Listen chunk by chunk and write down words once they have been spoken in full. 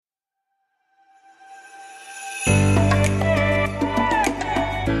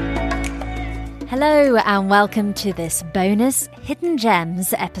Hello and welcome to this bonus Hidden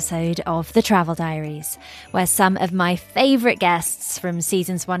Gems episode of The Travel Diaries, where some of my favourite guests from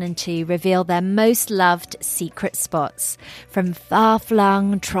seasons 1 and 2 reveal their most loved secret spots, from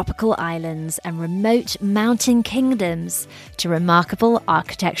far-flung tropical islands and remote mountain kingdoms to remarkable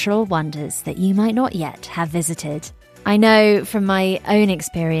architectural wonders that you might not yet have visited. I know from my own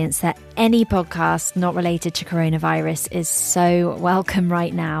experience that any podcast not related to coronavirus is so welcome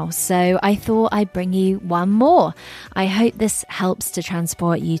right now, so I thought I'd bring you one more. I hope this helps to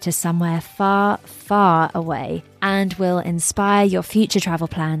transport you to somewhere far, far away and will inspire your future travel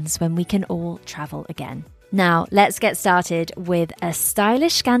plans when we can all travel again. Now, let's get started with a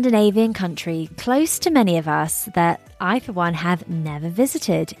stylish Scandinavian country close to many of us that I, for one, have never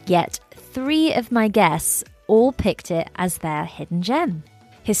visited, yet 3 of my guests all picked it as their hidden gem.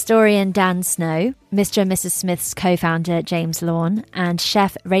 Historian Dan Snow, Mr. and Mrs. Smith's co-founder James Lawn, and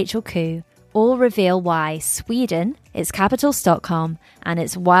chef Rachel Koo all reveal why Sweden, its capital Stockholm, and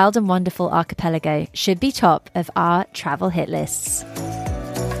its wild and wonderful archipelago should be top of our travel hit lists.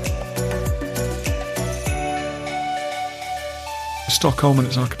 Stockholm and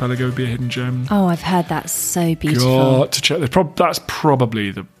its archipelago would be a hidden gem. Oh, I've heard that's so beautiful. Got to check. That's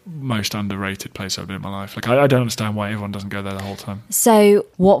probably the most underrated place I've been in my life. Like, I don't understand why everyone doesn't go there the whole time. So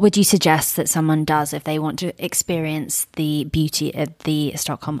what would you suggest that someone does if they want to experience the beauty of the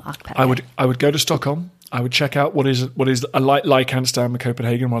Stockholm archipelago? I would go to Stockholm. I would check out what is a like Amsterdam and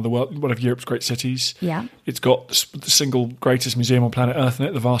Copenhagen, one of Europe's great cities. Yeah. It's got the single greatest museum on planet Earth in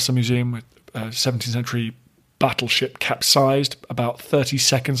it, the Vasa Museum, with 17th century battleship capsized about 30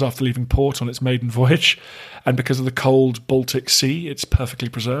 seconds after leaving port on its maiden voyage, and because of the cold Baltic Sea, it's perfectly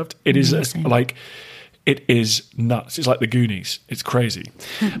preserved. It is it is nuts. It's like the Goonies. It's crazy.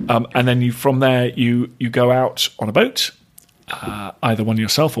 And then from there you go out on a boat, either one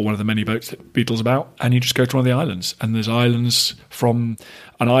yourself or one of the many boats that Beatles about, and you just go to one of the islands. And there's islands, from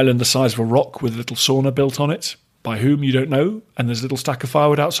an island the size of a rock with a little sauna built on it, by whom you don't know, and there's a little stack of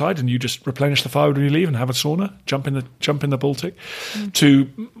firewood outside, and you just replenish the firewood when you leave and have a sauna, jump in the Baltic, to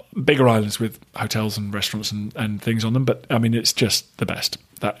bigger islands with hotels and restaurants and things on them. But I mean, it's just the best.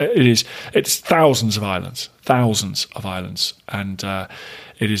 It's thousands of islands, and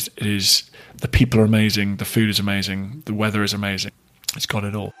it is. The people are amazing, the food is amazing, the weather is amazing. It's got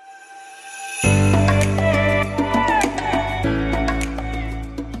it all.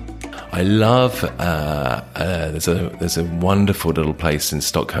 I love, there's a wonderful little place in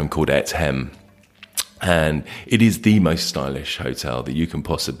Stockholm called Ett Hem. And it is the most stylish hotel that you can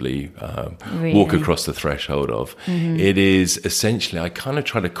possibly walk across the threshold of. Mm-hmm. It is essentially, I kind of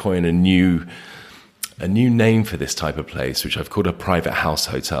try to coin a new name for this type of place, which I've called a private house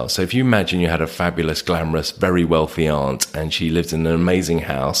hotel. So if you imagine you had a fabulous, glamorous, very wealthy aunt, and she lived in an amazing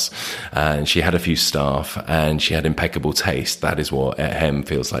house, and she had a few staff, and she had impeccable taste, that is what Ett Hem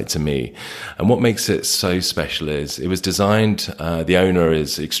feels like to me. And what makes it so special is it was designed, the owner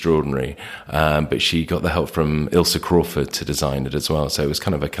is extraordinary, but she got the help from Ilse Crawford to design it as well. So it was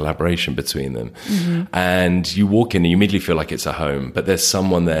kind of a collaboration between them. Mm-hmm. And you walk in and you immediately feel like it's a home, but there's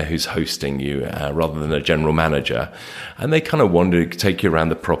someone there who's hosting you rather than a general manager, and they kind of take you around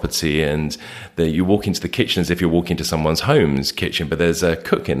the property, and you walk into the kitchen as if you're walking to someone's home's kitchen, but there's a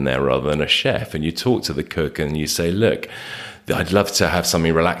cook in there rather than a chef, and you talk to the cook and you say, look, I'd love to have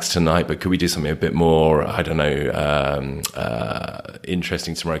something relaxed tonight, but could we do something a bit more, I don't know,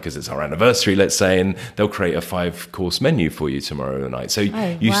 interesting tomorrow because it's our anniversary, let's say, and they'll create a 5-course menu for you tomorrow night. So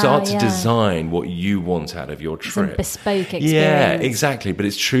you start to design what you want out of your trip. It's a bespoke experience. Yeah, exactly. But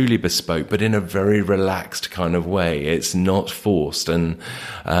it's truly bespoke, but in a very relaxed kind of way. It's not forced. And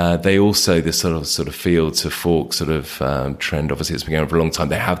they also, this sort of field to fork sort of trend, obviously it's been going on for a long time.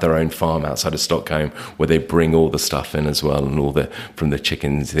 They have their own farm outside of Stockholm where they bring all the stuff in as well, and all from the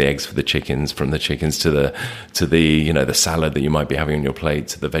chickens, the eggs for the chickens, from the chickens to the the salad that you might be having on your plate,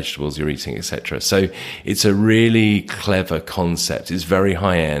 to the vegetables you're eating, etc. So it's a really clever concept. It's very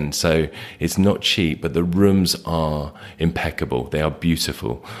high end, so it's not cheap, but the rooms are impeccable. They are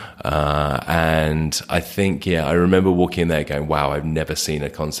beautiful, and I think I remember walking in there going, wow, I've never seen a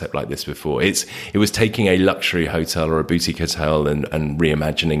concept like this before. It was taking a luxury hotel or a boutique hotel and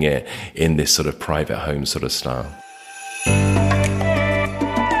reimagining it in this sort of private home sort of style.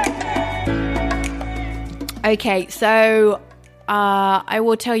 Okay, so I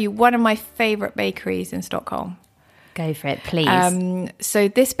will tell you one of my favourite bakeries in Stockholm. Go for it, please. So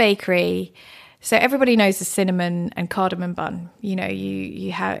this bakery, so everybody knows the cinnamon and cardamom bun. You know,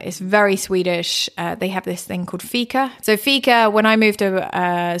 you have, it's very Swedish. They have this thing called fika. So fika, when I moved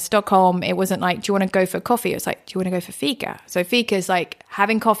to Stockholm, it wasn't like, do you want to go for coffee? It was like, do you want to go for fika? So fika is like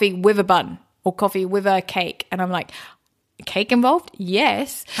having coffee with a bun. or coffee with a cake. And I'm like, cake involved?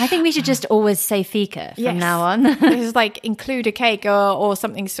 Yes. I think we should just always say fika from now on. It's like include a cake or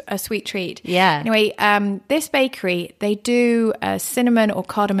something, a sweet treat. Yeah. Anyway, this bakery, they do cinnamon or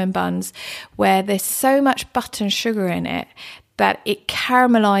cardamom buns where there's so much butter and sugar in it that it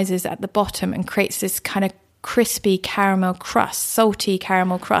caramelizes at the bottom and creates this kind of crispy caramel crust, salty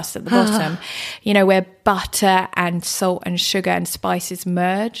caramel crust at the bottom, where butter and salt and sugar and spices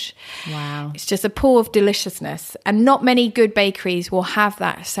merge. Wow. It's just a pool of deliciousness. And not many good bakeries will have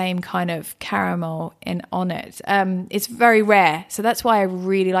that same kind of caramel on it. It's very rare. So that's why I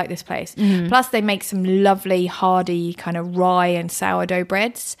really like this place. Mm-hmm. Plus, they make some lovely, hearty kind of rye and sourdough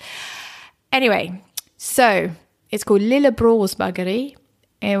breads. Anyway, so it's called Lille Brors Bageri,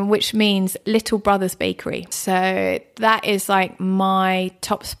 which means Little Brother's Bakery. So that is like my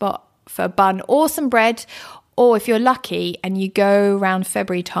top spot for a bun or some bread. Or if you're lucky and you go around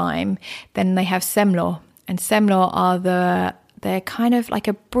February time, then they have semlor. And semlor are they're kind of like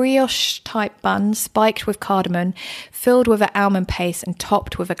a brioche type bun, spiked with cardamom, filled with an almond paste and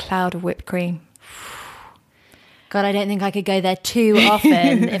topped with a cloud of whipped cream. God, I don't think I could go there too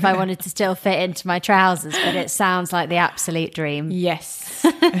often if I wanted to still fit into my trousers, but it sounds like the absolute dream. Yes.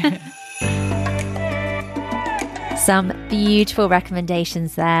 Some beautiful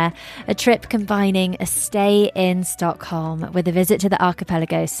recommendations there. A trip combining a stay in Stockholm with a visit to the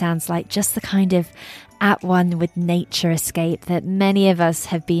archipelago sounds like just the kind of at one with nature escape that many of us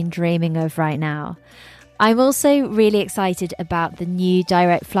have been dreaming of right now. I'm also really excited about the new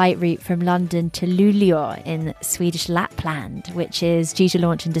direct flight route from London to Luleå in Swedish Lapland, which is due to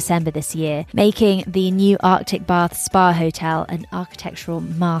launch in December this year, making the new Arctic Bath Spa Hotel an architectural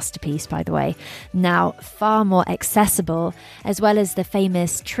masterpiece, by the way, now far more accessible, as well as the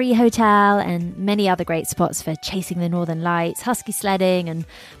famous Tree Hotel and many other great spots for chasing the northern lights, husky sledding, and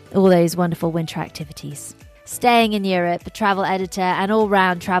all those wonderful winter activities. Staying in Europe, travel editor and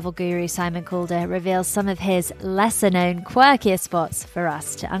all-round travel guru Simon Calder reveals some of his lesser-known, quirkier spots for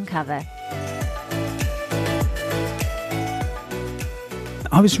us to uncover.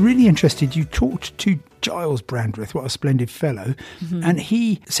 I was really interested. You talked to Giles Brandreth, what a splendid fellow, and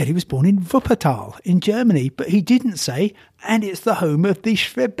he said he was born in Wuppertal in Germany, but he didn't say, and it's the home of the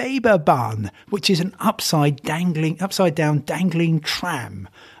Schwebeberbahn, which is an upside down dangling tram.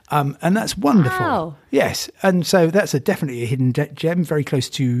 And that's wonderful. Wow. Yes. And so that's definitely a hidden gem, very close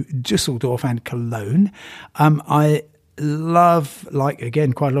to Dusseldorf and Cologne. I love, like,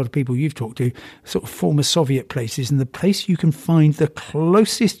 again, quite a lot of people you've talked to, sort of former Soviet places. And the place you can find the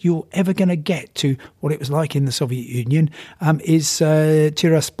closest you're ever going to get to what it was like in the Soviet Union is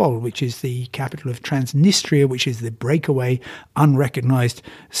Tiraspol, which is the capital of Transnistria, which is the breakaway, unrecognised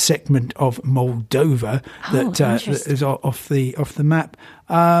segment of Moldova that is off the map.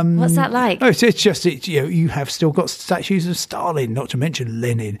 What's that like? Oh, it's just you have still got statues of Stalin, not to mention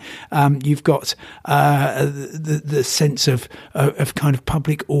Lenin. You've got the sense of kind of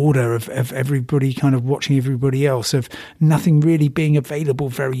public order, of everybody kind of watching everybody else, of nothing really being available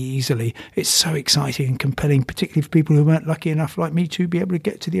very easily. It's so exciting and compelling, particularly for people who weren't lucky enough, like me, to be able to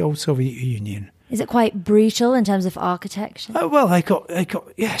get to the old Soviet Union. Is it quite brutal in terms of architecture? Oh, well, I got.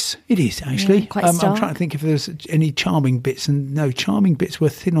 Yes, it is actually. Yeah, quite stark. I'm trying to think if there's any charming bits, and no, charming bits were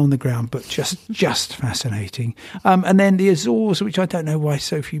thin on the ground, but just fascinating. And then the Azores, which I don't know why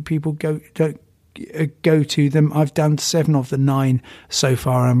so few people don't go to them. I've done 7 of the 9 so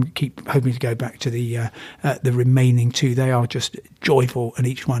far. I keep hoping to go back to the remaining 2. They are just joyful, and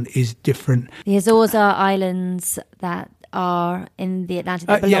each one is different. The Azores are islands that are in the Atlantic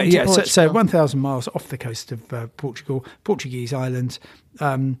that belong to Portugal. So 1,000 miles off the coast of Portugal, Portuguese islands,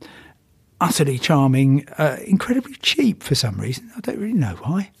 utterly charming, incredibly cheap for some reason. I don't really know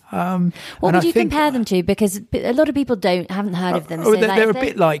why. What would you compare them to? Because a lot of people haven't heard of them. So they're a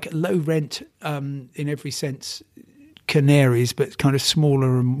bit like low rent in every sense. Canaries, but kind of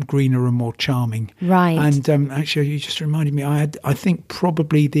smaller and greener and more charming. Right. And actually, you just reminded me. I think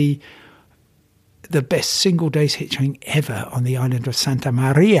probably the best single day's hitchhiking ever on the island of Santa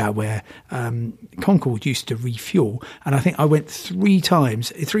Maria, where Concorde used to refuel. And I think I went 3 times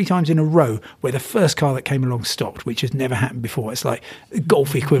in a row where the first car that came along stopped, which has never happened before. It's like a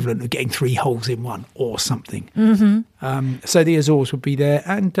golf equivalent of getting 3 holes in one or something. Mm-hmm. So the Azores would be there,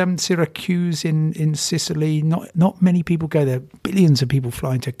 and Syracuse in Sicily. Not many people go there. Billions of people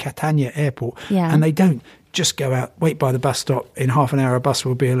fly into Catania Airport, and they don't just go out, wait by the bus stop. In half an hour, a bus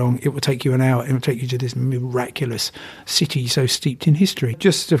will be along. It will take you an hour. It will take you to this miraculous city so steeped in history.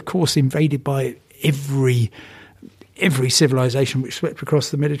 Just, of course, invaded by every every civilization which swept across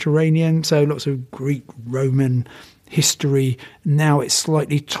the Mediterranean. So lots of Greek, Roman history. Now it's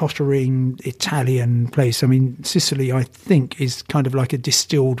slightly tottering Italian place. I mean, Sicily, I think, is kind of like a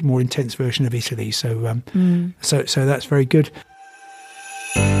distilled, more intense version of Italy. So, so that's very good.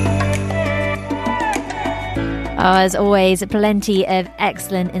 As always, plenty of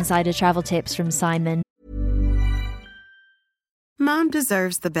excellent insider travel tips from Simon. Mom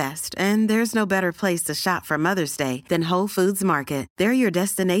deserves the best, and there's no better place to shop for Mother's Day than Whole Foods Market. They're your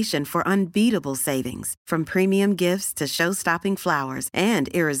destination for unbeatable savings, from premium gifts to show-stopping flowers and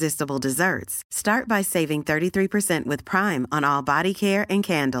irresistible desserts. Start by saving 33% with Prime on all body care and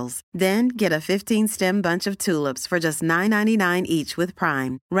candles. Then get a 15-stem bunch of tulips for just $9.99 each with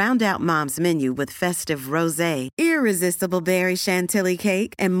Prime. Round out Mom's menu with festive rosé, irresistible berry chantilly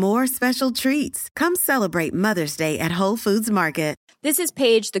cake, and more special treats. Come celebrate Mother's Day at Whole Foods Market. This is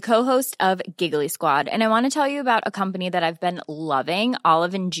Paige, the co-host of Giggly Squad, and I want to tell you about a company that I've been loving,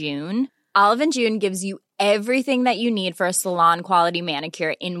 Olive & June. Olive & June gives you everything that you need for a salon-quality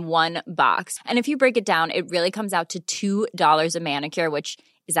manicure in one box. And if you break it down, it really comes out to $2 a manicure, which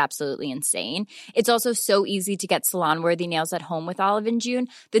is absolutely insane. It's also so easy to get salon-worthy nails at home with Olive & June.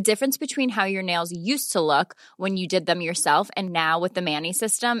 The difference between how your nails used to look when you did them yourself and now with the Mani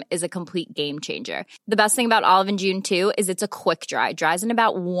system is a complete game changer. The best thing about Olive & June, too, is it's a quick dry. Dries in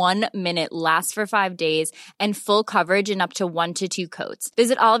about 1 minute, lasts for 5 days, and full coverage in up to 1 to 2 coats.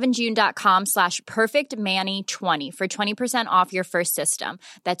 Visit oliveandjune.com/perfectmani20 for 20% off your first system.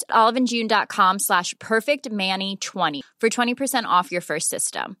 That's oliveandjune.com/perfectmani20 for 20% off your first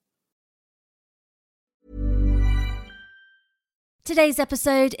system. Today's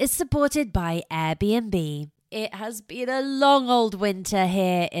episode is supported by Airbnb. It has been a long old winter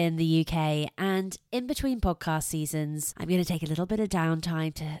here in the UK, and in between podcast seasons, I'm going to take a little bit of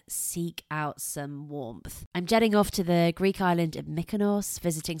downtime to seek out some warmth. I'm jetting off to the Greek island of Mykonos,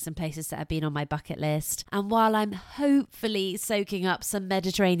 visiting some places that have been on my bucket list, and while I'm hopefully soaking up some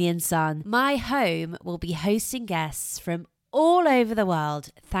Mediterranean sun, my home will be hosting guests from all over the world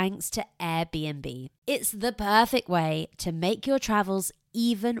thanks to Airbnb. It's the perfect way to make your travels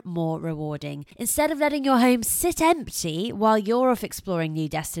even more rewarding. Instead of letting your home sit empty while you're off exploring new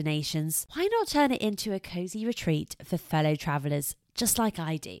destinations, why not turn it into a cozy retreat for fellow travelers just like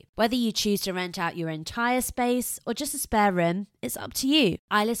I do? Whether you choose to rent out your entire space or just a spare room, it's up to you.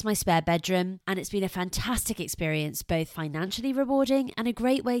 I list my spare bedroom, and it's been a fantastic experience, both financially rewarding and a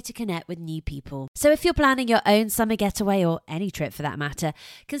great way to connect with new people. So if you're planning your own summer getaway, or any trip for that matter,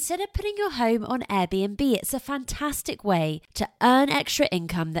 consider putting your home on Airbnb. It's a fantastic way to earn extra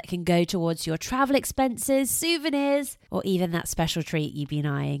income that can go towards your travel expenses, souvenirs, or even that special treat you've been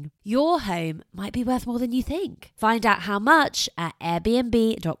eyeing. Your home might be worth more than you think. Find out how much at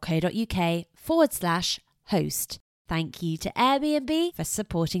airbnb.co.uk/host. Thank you to Airbnb for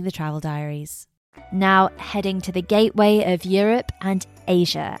supporting the Travel Diaries. Now heading to the gateway of Europe and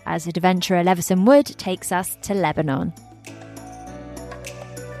Asia as adventurer Levison Wood takes us to Lebanon.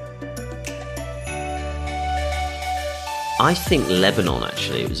 I think Lebanon,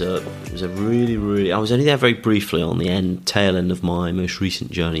 actually, it was a really. I was only there very briefly on the tail end of my most recent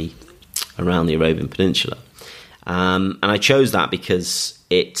journey around the Arabian Peninsula, and I chose that because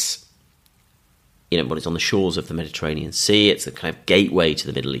it's, it's on the shores of the Mediterranean Sea. It's the kind of gateway to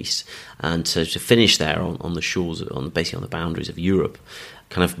the Middle East, and to finish there on the shores, basically on the boundaries of Europe,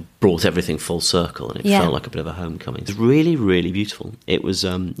 kind of brought everything full circle, and it felt like a bit of a homecoming. It was really, really beautiful. It was,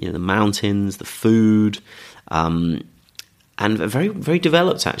 the mountains, the food. And very, very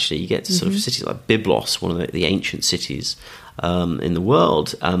developed, actually. You get to sort of cities like Byblos, one of the ancient cities in the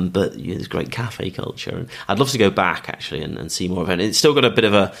world, but there's great cafe culture. And I'd love to go back, actually, and see more of it. And it's still got a bit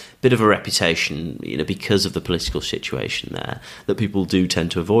of a reputation, because of the political situation there, that people do tend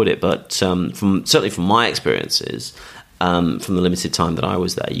to avoid it. But certainly from my experiences, from the limited time that I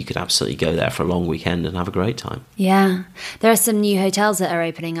was there, you could absolutely go there for a long weekend and have a great time. Yeah. There are some new hotels that are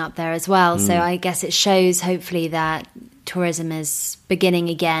opening up there as well. So I guess it shows, hopefully, that tourism is beginning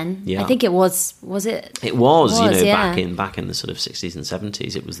again. Yeah. I think it was it? It was, back in the sort of 60s and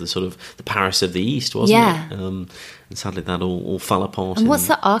 70s. It was the sort of the Paris of the East, wasn't it? And sadly that all fell apart. And what's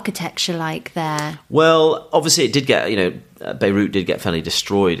the architecture like there? Well, obviously it did get, Beirut did get fairly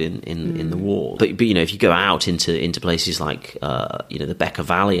destroyed in the war. But if you go out into places like, the Bekaa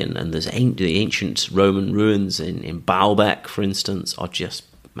Valley and there's the ancient Roman ruins in Baalbek, for instance, are just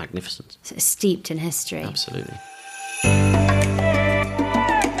magnificent. So it's steeped in history. Absolutely.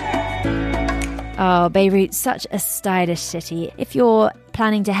 Oh, Beirut, such a stylish city. If you're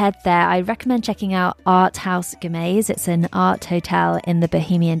planning to head there, I recommend checking out Art House Gamez. It's an art hotel in the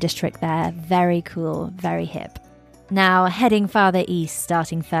Bohemian district there. Very cool, very hip. Now, heading farther east,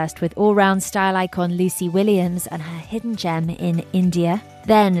 starting first with all-round style icon Lucy Williams and her hidden gem in India.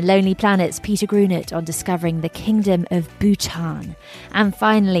 Then Lonely Planet's Peter Grunert on discovering the Kingdom of Bhutan. And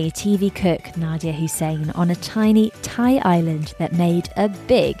finally, TV cook Nadia Hussain on a tiny Thai island that made a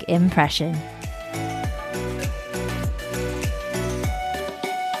big impression.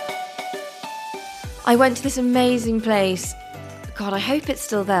 I went to this amazing place. God, I hope it's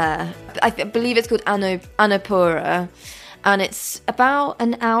still there. I believe it's called Annapurna, and it's about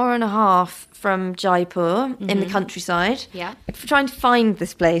an hour and a half from Jaipur in the countryside. Yeah. Trying to find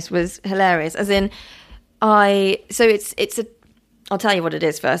this place was hilarious. As in, I'll tell you what it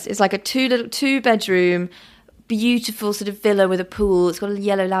is first. It's like a two bedroom, beautiful sort of villa with a pool. It's got a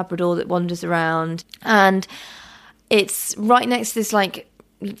yellow Labrador that wanders around, and it's right next to this like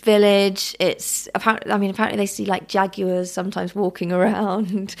village. It's apparently they see like jaguars sometimes walking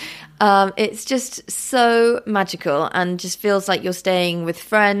around. It's just so magical and just feels like you're staying with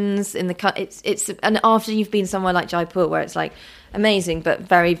friends in the and after you've been somewhere like Jaipur where it's like amazing but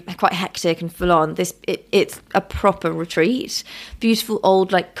quite hectic and full on, it's a proper retreat. Beautiful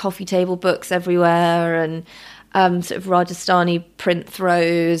old like coffee table books everywhere and sort of Rajasthani print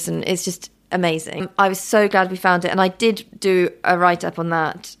throws, and it's just amazing. I was so glad we found it, and I did do a write-up on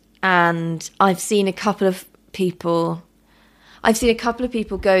that, and I've seen a couple of people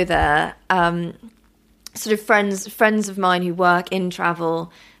go there, sort of friends of mine who work in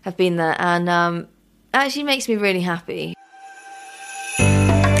travel have been there, and it actually makes me really happy.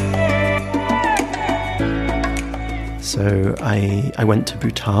 So I went to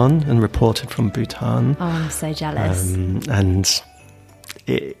Bhutan and reported from Bhutan. Oh, I'm so jealous. And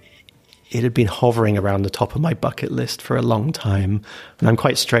it had been hovering around the top of my bucket list for a long time. And I'm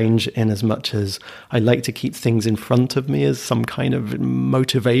quite strange in as much as I like to keep things in front of me as some kind of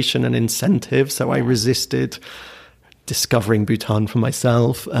motivation and incentive. So I resisted discovering Bhutan for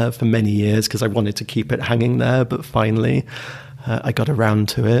myself for many years because I wanted to keep it hanging there. But finally, I got around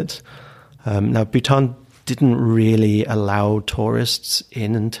to it. Now, Bhutan didn't really allow tourists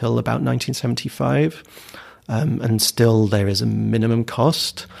in until about 1975. And still there is a minimum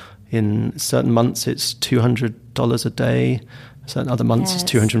cost. In certain months, it's $200 a day. Certain other months, it's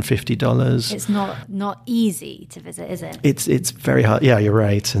 $250. It's not easy to visit, is it? It's very hard. Yeah, you're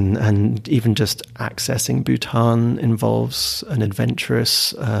right. And even just accessing Bhutan involves an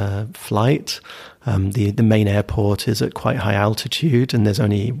adventurous flight. The main airport is at quite high altitude, and there's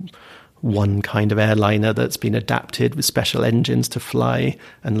only one kind of airliner that's been adapted with special engines to fly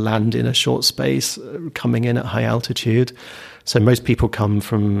and land in a short space, coming in at high altitude. So most people come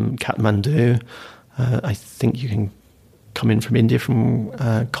from Kathmandu. I think you can come in from India, from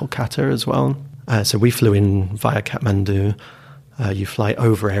Kolkata as well. So we flew in via Kathmandu. You fly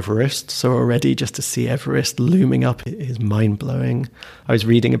over Everest, so already just to see Everest looming up is mind-blowing. I was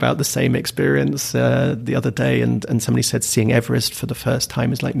reading about the same experience the other day, and somebody said seeing Everest for the first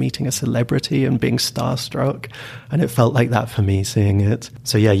time is like meeting a celebrity and being starstruck, and it felt like that for me seeing it.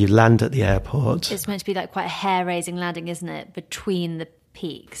 So yeah, you land at the airport. It's meant to be like quite a hair-raising landing, isn't it, between the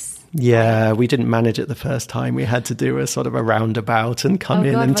peaks? Yeah, we didn't manage it the first time. We had to do a sort of a roundabout and come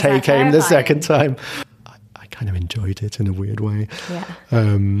in and take aim the second time. Kind of enjoyed it in a weird way. Yeah.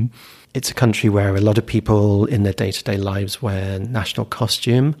 It's a country where a lot of people in their day-to-day lives wear national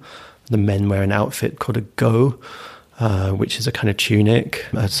costume. The men wear an outfit called a go, which is a kind of tunic,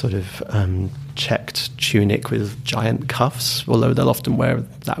 a sort of checked tunic with giant cuffs, although they'll often wear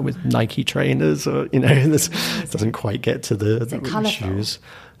that with Nike trainers, or, this doesn't quite get to the shoes.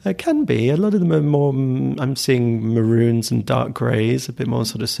 It can be. A lot of them are more, I'm seeing maroons and dark greys, a bit more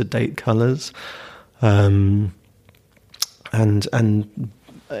sort of sedate colours. And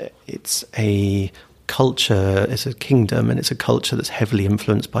it's a culture, it's a kingdom, and it's a culture that's heavily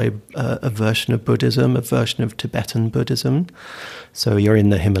influenced by a version of Buddhism, a version of Tibetan Buddhism. So you're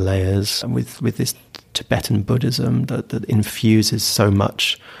in the Himalayas with this Tibetan Buddhism that infuses so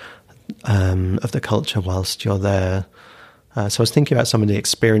much of the culture whilst you're there. So I was thinking about some of the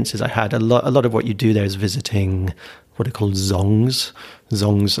experiences I had. A lot of what you do there is visiting what are called zongs.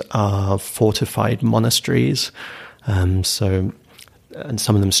 Zongs are fortified monasteries. And some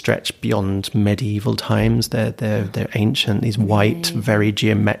of them stretch beyond medieval times. They're ancient. These white, very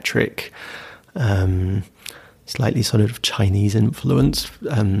geometric, slightly sort of Chinese influence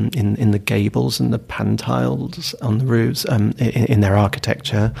in the gables and the pantiles on the roofs in their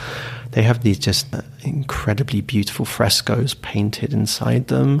architecture. They have these just incredibly beautiful frescoes painted inside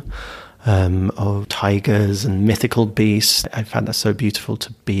them. Of tigers and mythical beasts. I found that so beautiful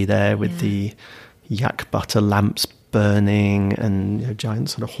to be there with the yak butter lamps burning and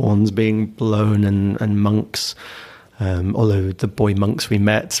giant sort of horns being blown and monks Although the boy monks we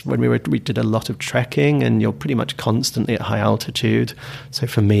met when we did a lot of trekking, and you're pretty much constantly at high altitude. So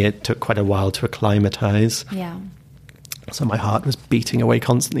for me, it took quite a while to acclimatize. Yeah. So my heart was beating away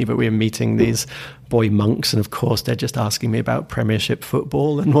constantly, but we were meeting these boy monks, and of course they're just asking me about Premiership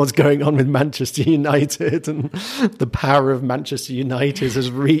football and what's going on with Manchester United, and the power of Manchester United has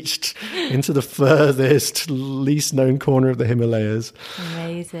reached into the furthest, least known corner of the Himalayas.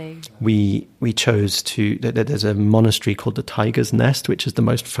 Amazing. We chose to, there's a monastery called the Tiger's Nest, which is the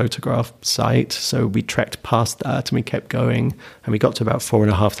most photographed site. So we trekked past that and we kept going, and we got to about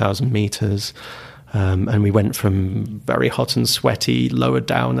 4,500 meters. And we went from very hot and sweaty, lower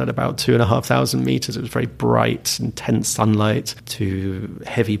down at about 2,500 meters. It was very bright, intense sunlight, to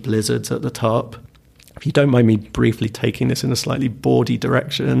heavy blizzards at the top. If you don't mind me briefly taking this in a slightly bawdy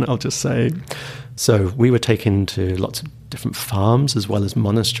direction, I'll just say. So we were taken to lots of different farms as well as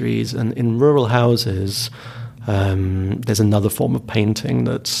monasteries. And in rural houses, there's another form of painting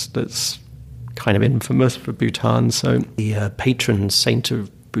that's kind of infamous for Bhutan. So the patron saint of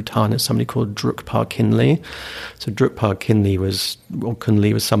Bhutan is somebody called Drukpa Khinli. So Drukpa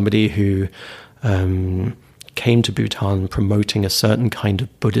Khinli was somebody who came to Bhutan promoting a certain kind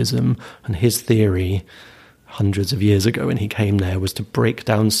of Buddhism, and his theory hundreds of years ago when he came there was to break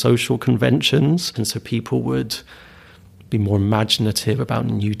down social conventions, and so people would be more imaginative about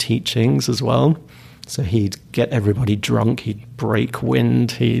new teachings as well. So he'd get everybody drunk, he'd break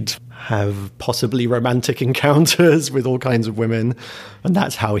wind, he'd have possibly romantic encounters with all kinds of women, and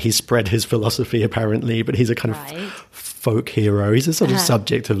that's how he spread his philosophy apparently. But he's a kind of folk hero. He's a sort of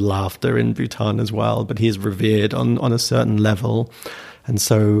subject of laughter in Bhutan as well, but he is revered on a certain level. And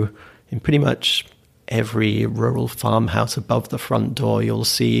so in pretty much every rural farmhouse above the front door, you'll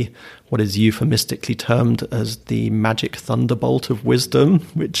see what is euphemistically termed as the magic thunderbolt of wisdom,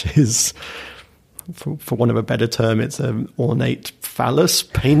 which is, for want of a better term, it's an ornate phallus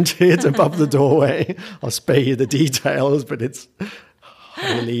painted above the doorway. I'll spare you the details, but it's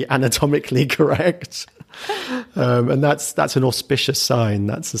highly anatomically correct. And that's an auspicious sign.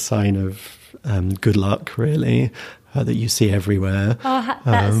 That's a sign of good luck, really, that you see everywhere. Oh,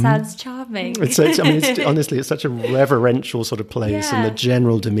 that sounds charming. Honestly, it's such a reverential sort of place, and the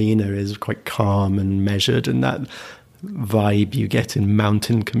general demeanour is quite calm and measured, and that vibe you get in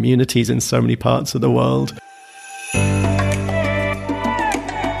mountain communities in so many parts of the world.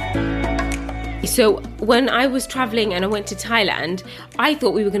 So when I was traveling and I went to Thailand, I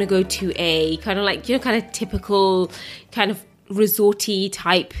thought we were going to go to a kind of like, kind of typical kind of resorty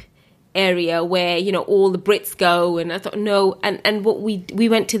type area where, all the Brits go. And I thought, no. And what we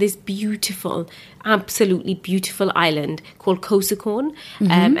went to this beautiful, absolutely beautiful island called Koh Sakorn.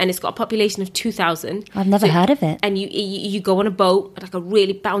 And it's got a population of 2,000. I've never heard of it. And you go on a boat, like a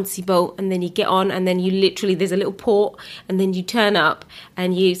really bouncy boat, and then you get on, and then you literally, there's a little port, and then you turn up,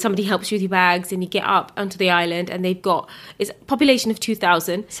 and somebody helps you with your bags, and you get up onto the island, and it's a population of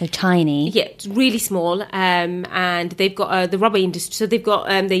 2,000. So tiny. Yeah, it's really small. And they've got the rubber industry. So they've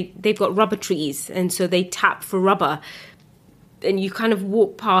got rubber trees, and so they tap for rubber. And you kind of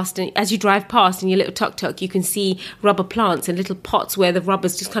walk past, and as you drive past in your little tuk-tuk, you can see rubber plants and little pots where the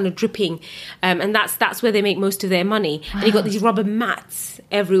rubber's just kind of dripping. And that's where they make most of their money. Wow. And you've got these rubber mats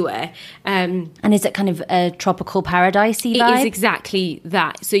everywhere. And is it kind of a tropical paradise-y vibe? It is exactly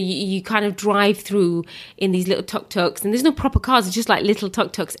that. So you kind of drive through in these little tuk-tuks, and there's no proper cars, it's just like little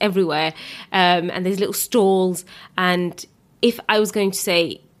tuk-tuks everywhere. And there's little stalls. And if I was going to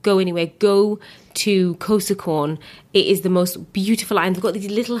say, go anywhere, go to Koh Sakorn. It is the most beautiful island. They've got these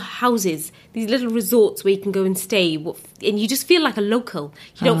little houses, these little resorts where you can go and stay, and you just feel like a local.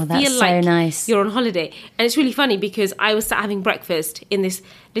 You don't feel like nice. You're on holiday. And it's really funny because I was sat having breakfast in this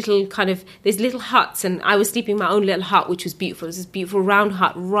little there's little huts, and I was sleeping in my own little hut, which was beautiful. It was this beautiful round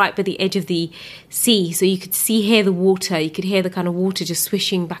hut right by the edge of the sea, so you could hear the water. You could hear the kind of water just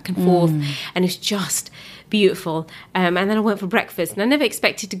swishing back and forth, and it's just beautiful. And then I went for breakfast, and I never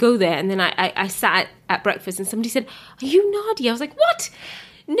expected to go there. And then I sat at breakfast, and somebody said, "Are you Nadia?" I was like, "What?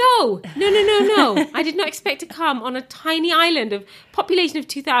 No. I did not expect to come on a tiny island of population of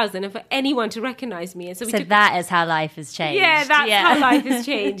 2,000 and for anyone to recognise me." And so that is how life has changed. Yeah, that's how life has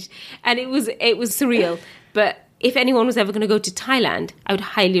changed. And it was surreal. But if anyone was ever going to go to Thailand, I would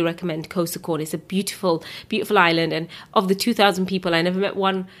highly recommend Koh Sakorn. It's a beautiful, beautiful island. And of the 2,000 people, I never met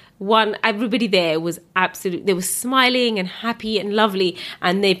one. Everybody there was they were smiling and happy and lovely.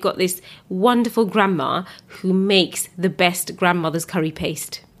 And they've got this wonderful grandma who makes the best grandmother's curry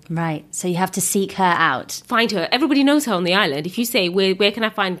paste. Right. So you have to seek her out. Find her. Everybody knows her on the island. If you say, where can I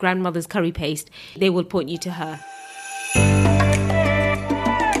find grandmother's curry paste? They will point you to her.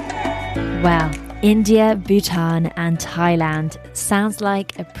 Wow. India, Bhutan and Thailand. Sounds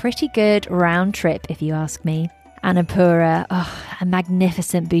like a pretty good round trip if you ask me. Annapurna, a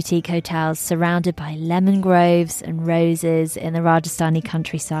magnificent boutique hotel surrounded by lemon groves and roses in the Rajasthani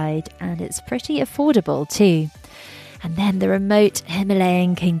countryside, and it's pretty affordable too. And then the remote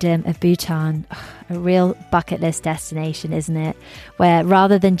Himalayan kingdom of Bhutan, a real bucket list destination, isn't it? Where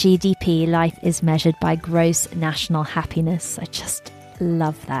rather than GDP, life is measured by gross national happiness. I just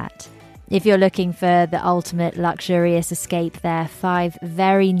love that. If you're looking for the ultimate luxurious escape there, 5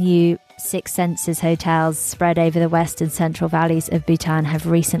 very new Six Senses hotels spread over the west and central valleys of Bhutan have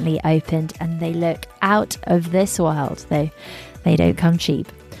recently opened, and they look out of this world, though they don't come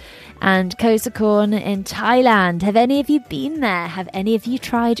cheap. And Koh Sakorn in Thailand. Have any of you been there? Have any of you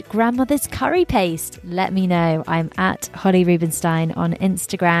tried grandmother's curry paste? Let me know. I'm at Holly Rubenstein on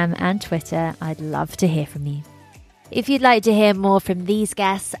Instagram and Twitter. I'd love to hear from you. If you'd like to hear more from these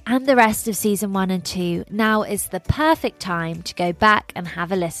guests and the rest of season 1 and 2, now is the perfect time to go back and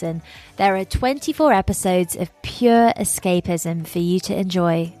have a listen. There are 24 episodes of pure escapism for you to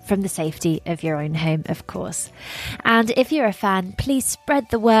enjoy from the safety of your own home, of course. And if you're a fan, please spread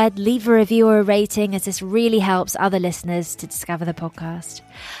the word, leave a review or a rating, as this really helps other listeners to discover the podcast.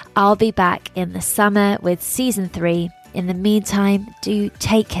 I'll be back in the summer with season 3. In the meantime, do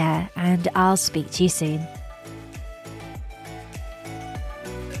take care, and I'll speak to you soon.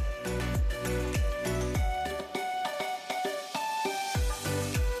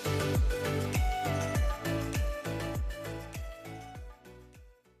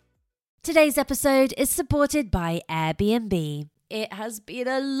 Today's episode is supported by Airbnb. It has been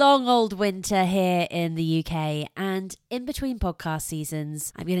a long old winter here in the UK, and in between podcast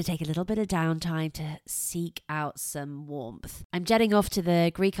seasons, I'm going to take a little bit of downtime to seek out some warmth. I'm jetting off to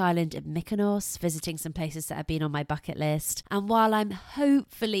the Greek island of Mykonos, visiting some places that have been on my bucket list, and while I'm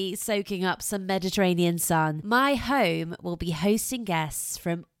hopefully soaking up some Mediterranean sun, my home will be hosting guests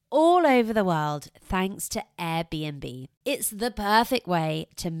from all over the world thanks to Airbnb. It's the perfect way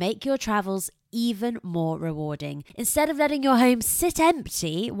to make your travels even more rewarding. Instead of letting your home sit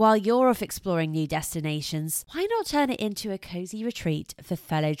empty while you're off exploring new destinations, why not turn it into a cozy retreat for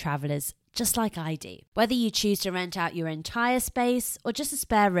fellow travelers just like I do? Whether you choose to rent out your entire space or just a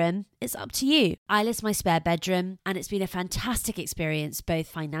spare room, it's up to you. I list my spare bedroom, and it's been a fantastic experience, both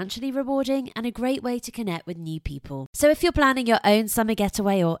financially rewarding and a great way to connect with new people. So if you're planning your own summer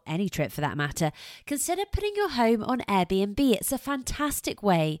getaway, or any trip for that matter, consider putting your home on Airbnb. It's a fantastic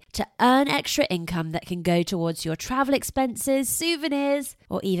way to earn extra income that can go towards your travel expenses, souvenirs,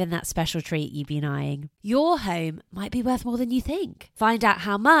 or even that special treat you've been eyeing. Your home might be worth more than you think. Find out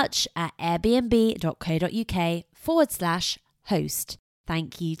how much at airbnb.co.uk/host.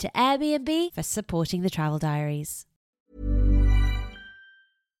 Thank you to Airbnb for supporting the Travel Diaries.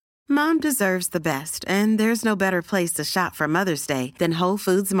 Mom deserves the best, and there's no better place to shop for Mother's Day than Whole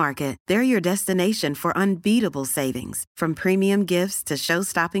Foods Market. They're your destination for unbeatable savings, from premium gifts to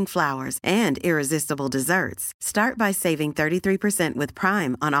show-stopping flowers and irresistible desserts. Start by saving 33% with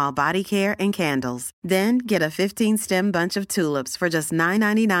Prime on all body care and candles. Then get a 15-stem bunch of tulips for just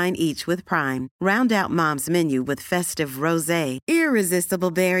 $9.99 each with Prime. Round out Mom's menu with festive rosé,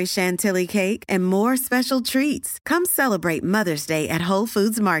 irresistible berry chantilly cake, and more special treats. Come celebrate Mother's Day at Whole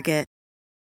Foods Market.